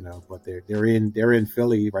 And, but they're in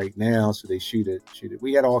Philly right now. So they shoot it.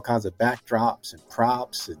 We had all kinds of backdrops and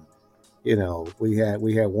props, and we had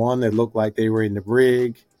one that looked like they were in the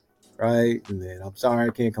brig, right? And then, I'm sorry,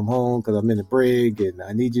 I can't come home because I'm in the brig and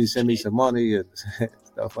I need you to send me some money and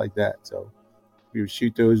stuff like that. So we would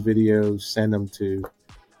shoot those videos, send them to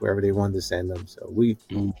wherever they wanted to send them. So we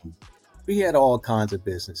had all kinds of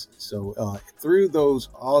businesses. So through those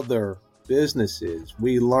other businesses,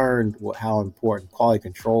 we learned how important quality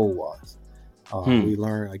control was. We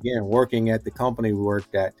learned, again, working at the company we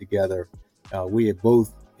worked at together. We had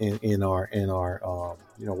both in our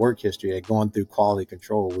work history had gone through quality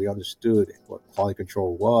control. We understood what quality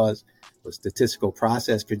control was, what statistical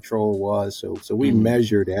process control was. So we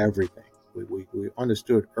measured everything. We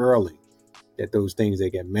understood early that those things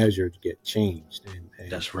that get measured get changed. And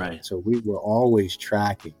that's right. So we were always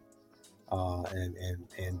tracking and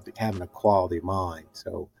having a quality mind.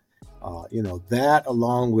 So that,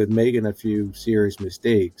 along with making a few serious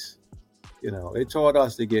mistakes, it taught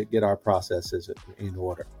us to get our processes in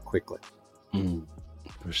order quickly.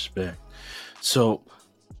 Respect. So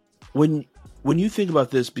when you think about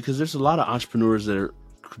this, because there's a lot of entrepreneurs that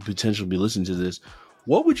could potentially be listening to this,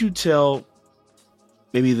 what would you tell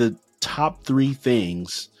maybe the top 3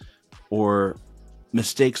 things or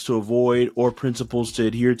mistakes to avoid or principles to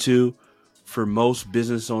adhere to for most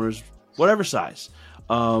business owners, whatever size?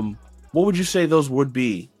 What would you say those would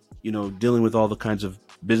be, dealing with all the kinds of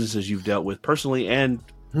businesses you've dealt with personally and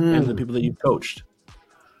the people that you've coached?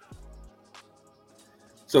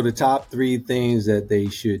 So the top 3 things that they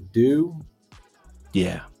should do.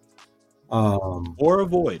 Yeah. Or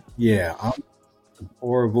avoid. Yeah.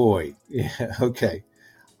 Or avoid. Yeah. Okay.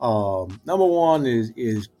 Number 1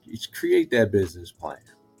 is create that business plan,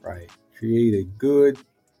 right? Create a good,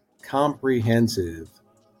 comprehensive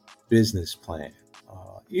business plan.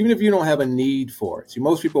 Even if you don't have a need for it. See,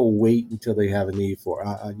 most people wait until they have a need for it.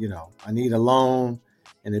 I need a loan,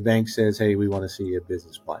 and the bank says, hey, we want to see your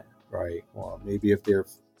business plan, right? Well, maybe if they're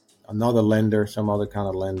another lender, some other kind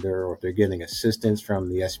of lender, or if they're getting assistance from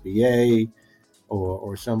the SBA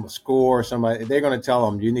or some score or somebody, they're going to tell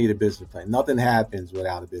them you need a business plan. Nothing happens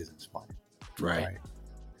without a business plan. Right.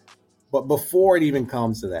 But before it even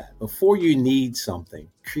comes to that, before you need something,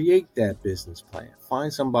 create that business plan.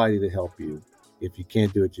 Find somebody to help you. If you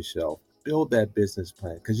can't do it yourself, build that business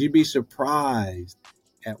plan, because you'd be surprised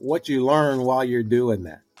at what you learn while you're doing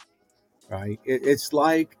that. Right? It's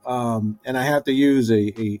like, and I have to use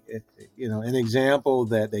an example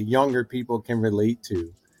that the younger people can relate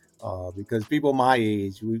to, because people my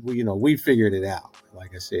age, we figured it out.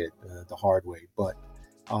 Like I said, the hard way. But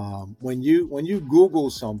when you Google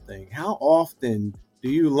something, how often do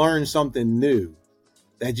you learn something new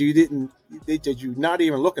that you're not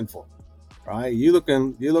even looking for? Right, you're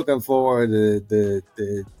looking for the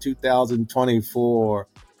 2024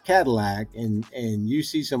 Cadillac, and you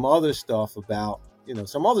see some other stuff about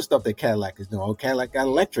some other stuff that Cadillac is doing. Oh, Cadillac got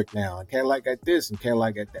electric now, and Cadillac got this, and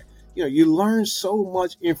Cadillac got that. You learn so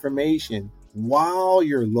much information while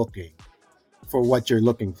you're looking for what you're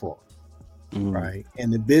looking for, right?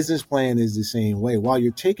 And the business plan is the same way. While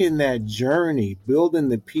you're taking that journey, building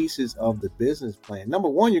the pieces of the business plan. Number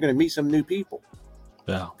one, you're going to meet some new people.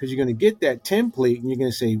 Yeah. Because you're going to get that template and you're going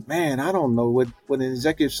to say, man, I don't know what an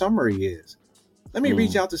executive summary is. Let me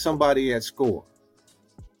reach out to somebody at SCORE.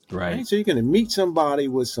 Right. So you're going to meet somebody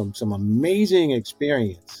with some amazing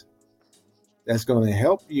experience that's going to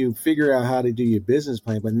help you figure out how to do your business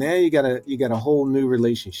plan. But now you got a whole new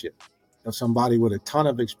relationship of somebody with a ton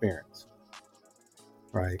of experience.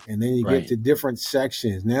 Right. And then you get to different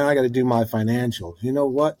sections. Now I got to do my financials. You know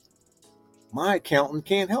what? My accountant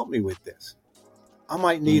can't help me with this. I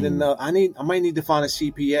might need another. I might need to find a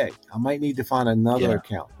CPA. I might need to find another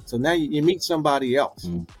accountant. So now you meet somebody else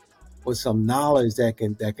with some knowledge that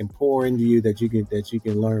can pour into you that you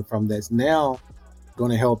can learn from. That's now going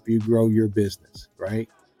to help you grow your business. Right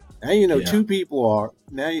now, two people are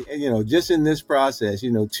now. Just in this process,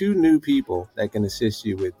 two new people that can assist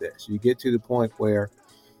you with this. You get to the point where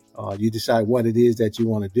you decide what it is that you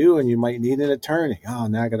want to do, and you might need an attorney. Oh,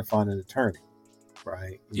 now I got to find an attorney.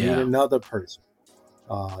 Right. You need another person.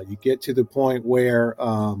 You get to the point where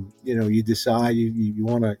you decide you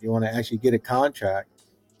want to actually get a contract.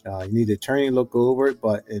 You need an attorney to look over it,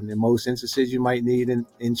 but in most instances you might need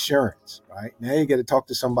insurance. Right now, you got to talk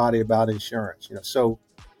to somebody about insurance. So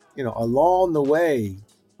along the way,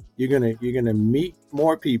 you're gonna meet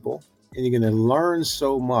more people, and you're gonna learn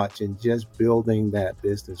so much in just building that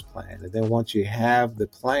business plan. And then once you have the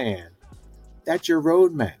plan, that's your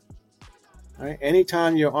roadmap. Right?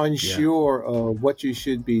 Anytime you're unsure of what you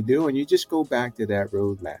should be doing, you just go back to that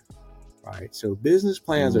roadmap. Right. So business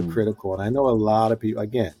plans are critical. And I know a lot of people,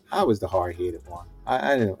 again, I was the hard-headed one.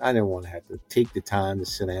 I didn't want to have to take the time to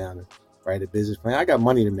sit down and write a business plan. I got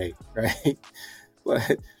money to make, right?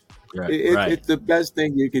 But it's the best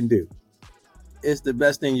thing you can do. It's the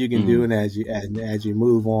best thing you can do. And as you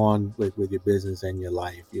move on with your business and your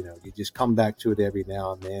life, you just come back to it every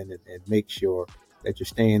now and then and make sure that you're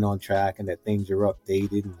staying on track and that things are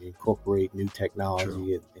updated and you incorporate new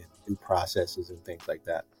technology and new processes and things like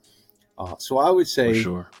that. So I would say,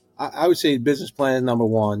 I would say business plan number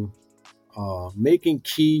one, making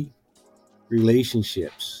key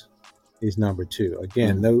relationships is number two.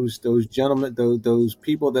 Again, those gentlemen, those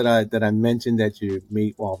people that I mentioned that you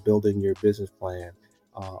meet while building your business plan,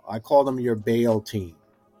 I call them your bail team,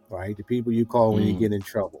 right? The people you call when you get in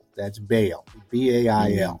trouble. That's bail,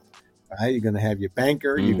 BAIL. Right? You're going to have your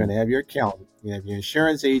banker, you're going to have your accountant, you have your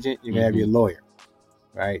insurance agent, you're going to have your lawyer.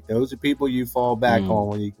 Right? Those are people you fall back on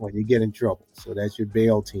when you get in trouble. So that's your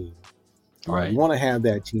bail team. You want to have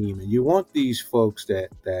that team, and you want these folks that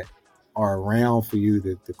are around for you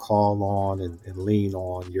to call on and lean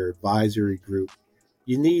on. Your advisory group,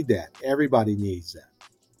 you need that. Everybody needs that.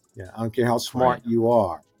 I don't care how smart you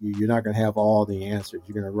are. You're not going to have all the answers.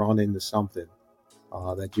 You're going to run into something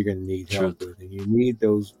that you're going to need help with, and you need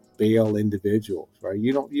those bail individuals, right?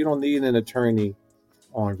 You don't need an attorney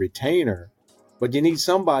on retainer, but you need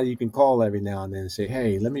somebody you can call every now and then and say,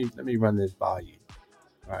 hey, let me run this by you.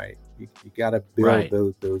 Right? You got to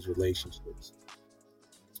build those relationships.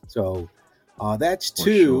 So that's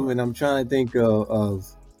two, and I'm trying to think of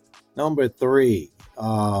number three.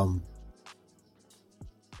 You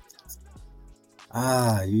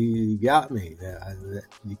got me.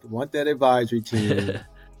 You want that advisory team.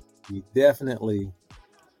 You definitely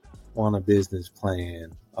want a business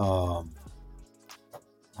plan.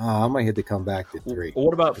 I might have to come back to 3.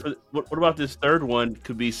 What about what about this third one?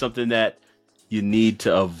 Could be something that you need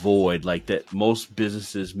to avoid, like that most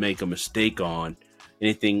businesses make a mistake on.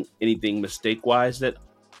 Anything mistake wise that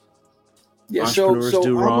entrepreneurs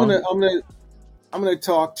do wrong? I'm gonna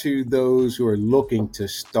talk to those who are looking to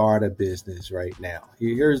start a business right now.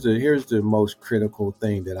 Here's the most critical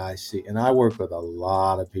thing that I see, and I work with a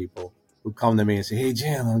lot of people who come to me and say, "Hey,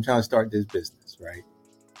 Jim, I'm trying to start this business." Right?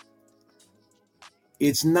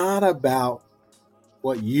 It's not about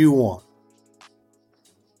what you want.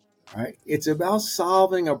 Right? It's about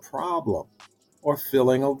solving a problem or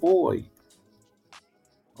filling a void.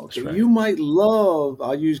 Okay, right. You might love,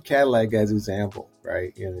 I'll use Cadillac as an example,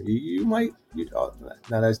 right? You might, no,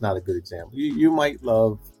 that's not a good example. You might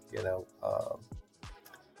love, you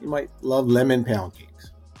might love lemon pound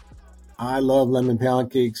cakes. I love lemon pound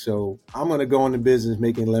cakes, so I'm going to go into business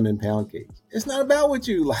making lemon pound cakes. It's not about what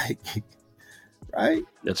you like, right?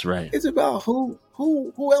 That's right. It's about who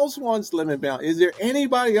else wants lemon pound. Is there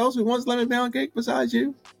anybody else who wants lemon pound cake besides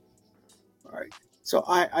you? All right. So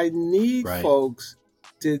I need folks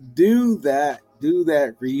to do that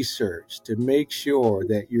research to make sure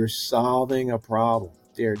that you're solving a problem.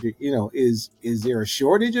 Is there a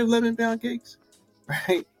shortage of lemon pound cakes?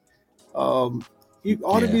 Right? You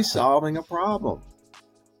ought to be solving a problem.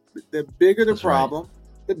 The bigger the problem,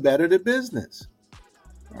 the better the business.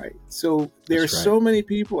 Right? So there's so many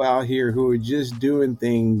people out here who are just doing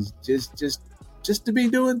things just to be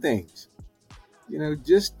doing things.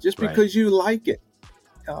 Just because you like it.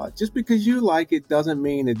 Just because you like it doesn't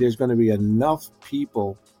mean that there's going to be enough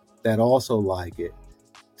people that also like it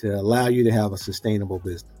to allow you to have a sustainable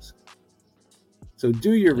business. So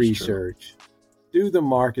do your research, do the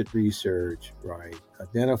market research, right?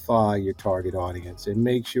 Identify your target audience and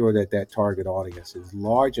make sure that target audience is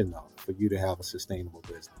large enough for you to have a sustainable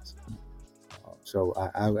business. So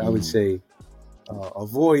I would say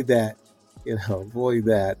avoid that, avoid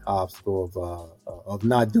that obstacle of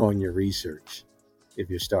not doing your research if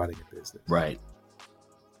you're starting a business. Right.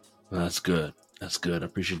 Well, that's good. That's good. I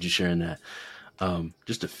appreciate you sharing that.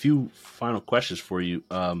 Just a few final questions for you.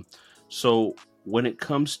 So when it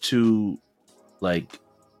comes to like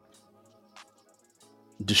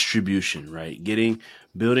distribution, right?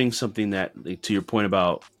 Building something that, like, to your point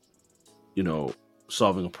about,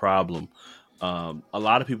 solving a problem. A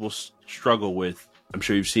lot of people struggle with, I'm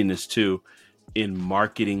sure you've seen this too, in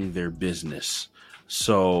marketing their business.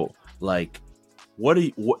 So like,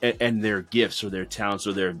 and their gifts or their talents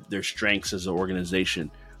or their strengths as an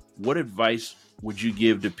organization. What advice would you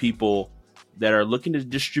give to people that are looking to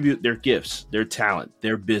distribute their gifts, their talent,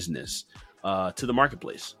 their business to the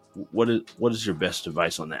marketplace? What is your best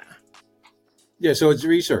advice on that? Yeah, so it's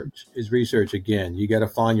research. It's research again. You got to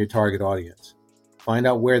find your target audience, find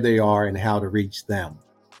out where they are and how to reach them.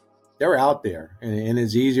 They're out there, and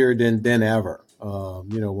it's easier than ever.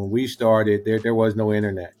 When we started, there was no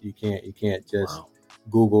internet. You can't just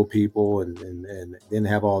Google people and then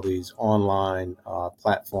have all these online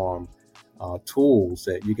platform tools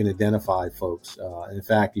that you can identify folks. In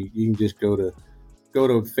fact, you can just go to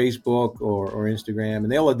Facebook or Instagram,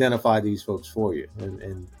 and they'll identify these folks for you,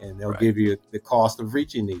 and they'll give you the cost of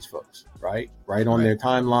reaching these folks, right on their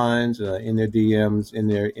timelines, in their DMs, in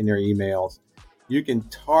their emails. You can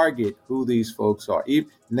target who these folks are.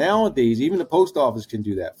 Nowadays, even the post office can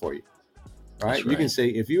do that for you, right? You can say,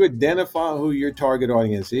 if you identify who your target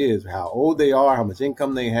audience is, how old they are, how much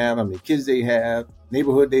income they have, how many kids they have,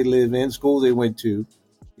 neighborhood they live in, schools they went to,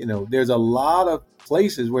 there's a lot of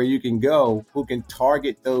places where you can go who can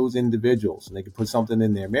target those individuals, and they can put something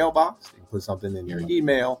in their mailbox, they can put something in their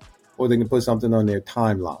email, or they can put something on their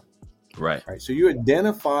timeline. Right. So you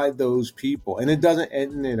identify those people, and it doesn't,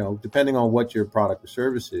 depending on what your product or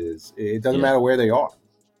service is, it doesn't matter where they are.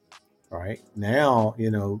 Right now,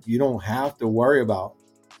 you don't have to worry about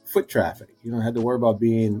foot traffic. You don't have to worry about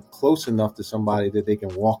being close enough to somebody that they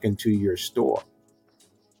can walk into your store.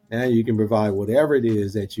 Now you can provide whatever it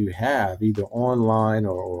is that you have, either online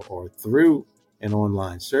or through an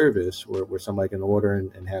online service where somebody can order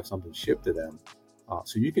and have something shipped to them.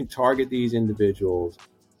 So you can target these individuals.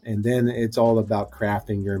 And then it's all about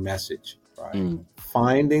crafting your message, right?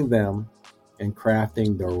 Finding them and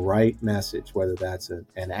crafting the right message, whether that's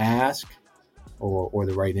an ask or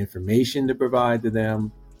the right information to provide to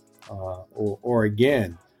them, or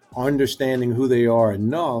again, understanding who they are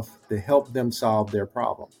enough to help them solve their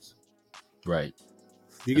problems. Right.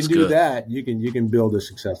 You can do that. You can build a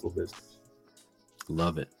successful business.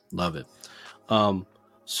 Love it.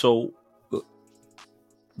 So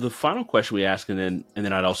the final question we ask, and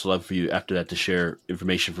then I'd also love for you after that to share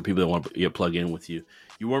information for people that want to plug in with you.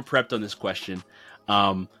 You weren't prepped on this question.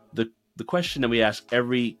 The question that we ask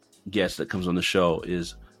every guest that comes on the show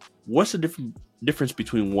is, what's the difference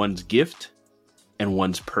between one's gift and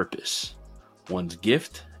one's purpose? One's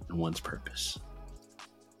gift and one's purpose.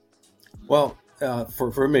 Well,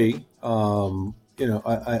 for me, some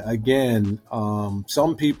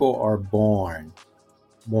people are born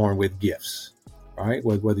with gifts, right?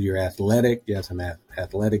 Whether you're athletic, you have some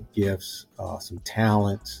athletic gifts, some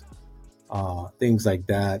talents, things like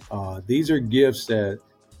that. These are gifts that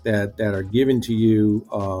are given to you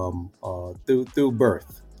through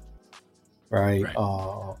birth, right?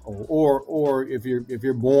 Or if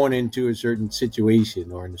you're born into a certain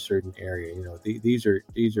situation or in a certain area, these are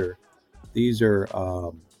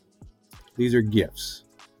gifts,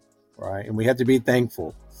 right? And we have to be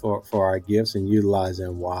thankful for our gifts and utilize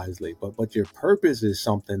them wisely. But your purpose is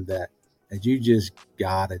something that you just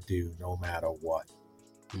gotta do no matter what,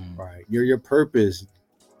 right? Your purpose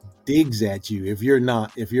digs at you if you're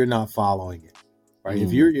not following it, right?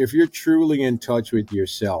 If you're truly in touch with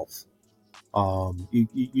yourself,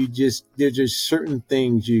 you just, there's just certain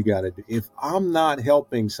things you gotta do. If I'm not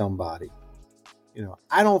helping somebody,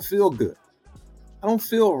 I don't feel good. I don't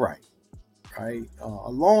feel right. Right. A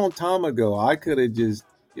long time ago, I could have just,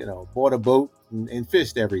 bought a boat and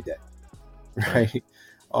fished every day. Right.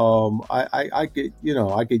 I could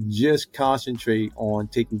just concentrate on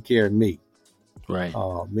taking care of me. Right.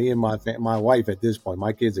 Me and my wife at this point,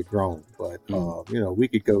 my kids are grown, but, we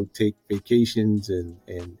could go take vacations and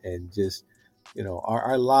just,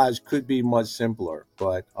 our lives could be much simpler,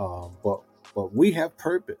 but we have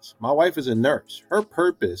purpose. My wife is a nurse. Her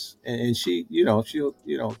purpose, and she, she'll,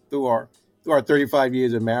 through our 35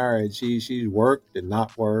 years of marriage, she's worked and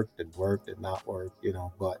not worked and worked and not worked,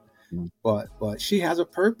 but she has a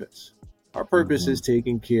purpose. Our purpose is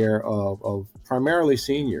taking care of primarily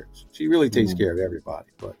seniors. She really takes care of everybody,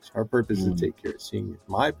 but her purpose is to take care of seniors.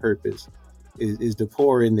 My purpose is to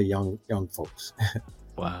pour into young folks.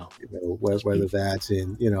 Wow. Whether that's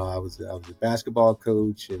in, I was a basketball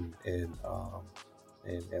coach and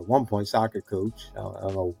at one point soccer coach. I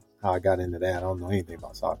don't know how I got into that. I don't know anything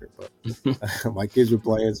about soccer, but my kids were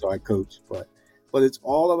playing, so I coached. But it's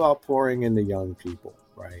all about pouring into young people,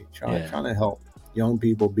 right? Trying to help young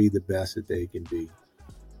people be the best that they can be.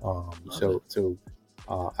 I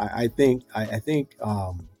think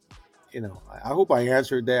I hope I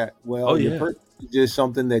answered that well. Oh, yeah. Your purpose is just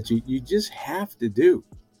something that you just have to do.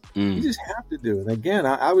 You just have to do. And again,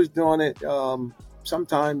 I was doing it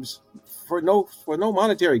sometimes for no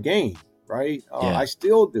monetary gain, right? I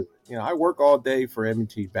still do it. I work all day for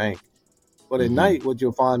M&T Bank, but at night, what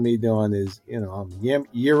you'll find me doing is, I'm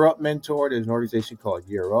Year Up mentor. There's an organization called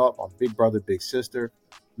Year Up. I'm Big Brother, Big Sister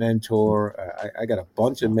mentor. I got a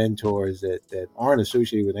bunch of mentors that aren't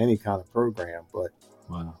associated with any kind of program, but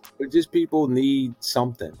just people need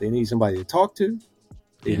something. They need somebody to talk to.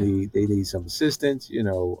 They need some assistance, and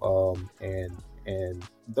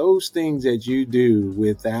those things that you do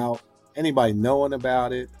without anybody knowing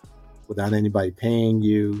about it, without anybody paying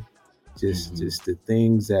you, just the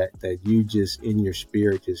things that you just in your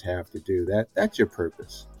spirit just have to do. That's your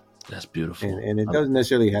purpose. That's beautiful. And it doesn't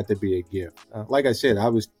necessarily have to be a gift. Like I said, I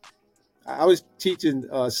was teaching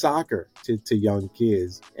soccer to young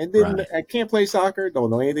kids, and then I can't play soccer,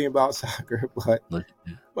 don't know anything about soccer, but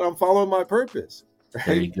I'm following my purpose. Right?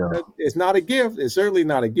 There you go. It's not a gift. It's certainly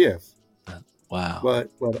not a gift. Wow.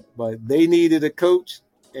 But they needed a coach,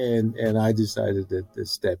 and I decided to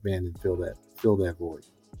step in and fill that void.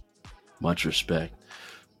 Much respect.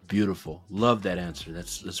 Beautiful. Love that answer.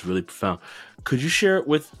 That's really profound. Could you share it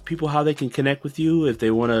with people how they can connect with you if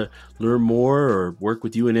they want to learn more or work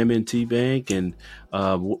with you in M&T Bank? And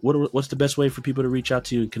what's the best way for people to reach out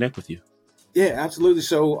to you and connect with you? Yeah, absolutely.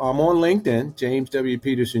 So I'm on LinkedIn, James W.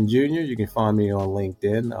 Peterson Jr. You can find me on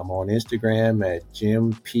LinkedIn. I'm on Instagram at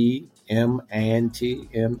Jim P. M-A-N-T,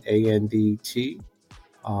 M-A-N-D-T.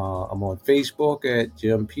 I'm on Facebook at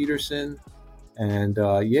Jim Peterson. And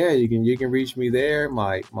you can reach me there.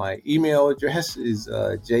 My email address is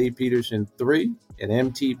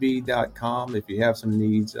jpeterson3@mtb.com. If you have some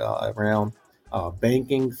needs around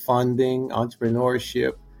banking, funding,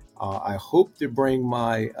 entrepreneurship, I hope to bring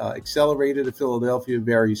my accelerator to Philadelphia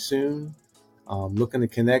very soon. Looking to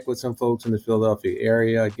connect with some folks in the Philadelphia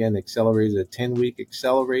area. Again, accelerator is a 10-week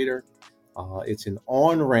accelerator. It's an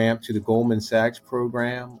on-ramp to the Goldman Sachs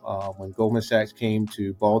program. When Goldman Sachs came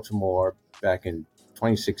to Baltimore back in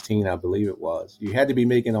 2016, I believe it was, you had to be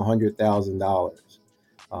making $100,000.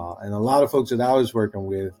 And a lot of folks that I was working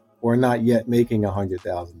with were not yet making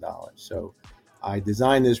 $100,000. So I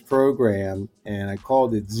designed this program and I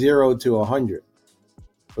called it 0 to 100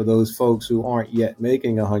 for those folks who aren't yet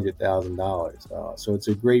making $100,000. So it's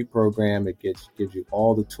a great program. It gives you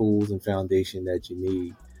all the tools and foundation that you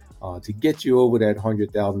need to get you over that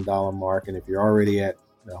 $100,000 mark. And if you're already at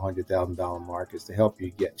the $100,000 mark, is to help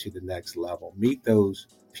you get to the next level. Meet those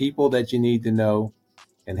people that you need to know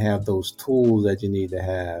and have those tools that you need to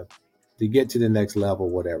have to get to the next level,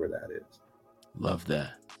 whatever that is. Love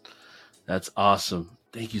that. That's awesome.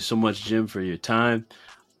 Thank you so much, Jim, for your time.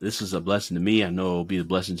 This is a blessing to me. I know it will be a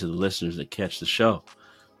blessing to the listeners that catch the show.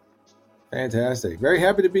 Fantastic. Very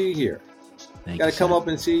happy to be here. Thank Got you, to come sir. up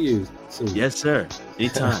and see you soon. Yes, sir.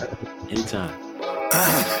 Anytime. Anytime.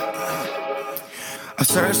 I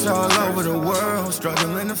searched all over the world,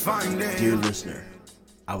 struggling to find it. Dear listener,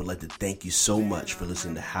 I would like to thank you so much for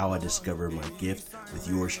listening to How I Discovered My Gift with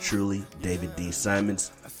yours truly, David D.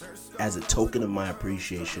 Simons. As a token of my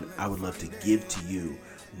appreciation, I would love to give to you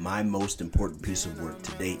my most important piece of work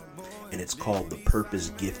to date, and it's called the Purpose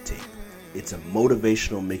Gift Tape. It's a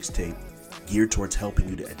motivational mixtape geared towards helping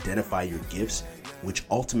you to identify your gifts, which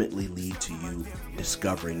ultimately lead to you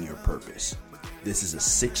discovering your purpose. This is a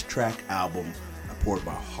 6-track album I poured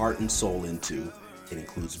my heart and soul into. It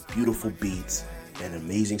includes beautiful beats and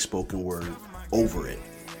amazing spoken word over it,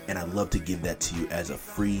 and I'd love to give that to you as a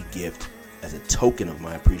free gift, as a token of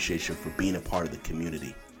my appreciation for being a part of the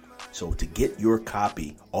community. So to get your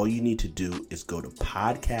copy, all you need to do is go to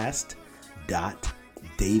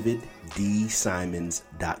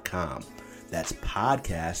podcast.daviddsimons.com. That's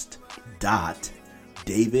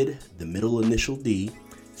podcast.david, the middle initial D,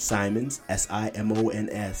 Simons,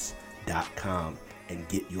 SIMONS.com, and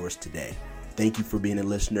get yours today. Thank you for being a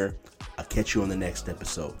listener. I'll catch you on the next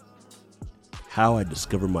episode. How I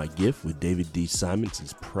Discovered My Gift with David D. Simons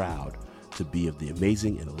is proud to be of the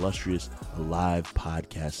amazing and illustrious Alive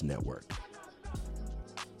Podcast Network.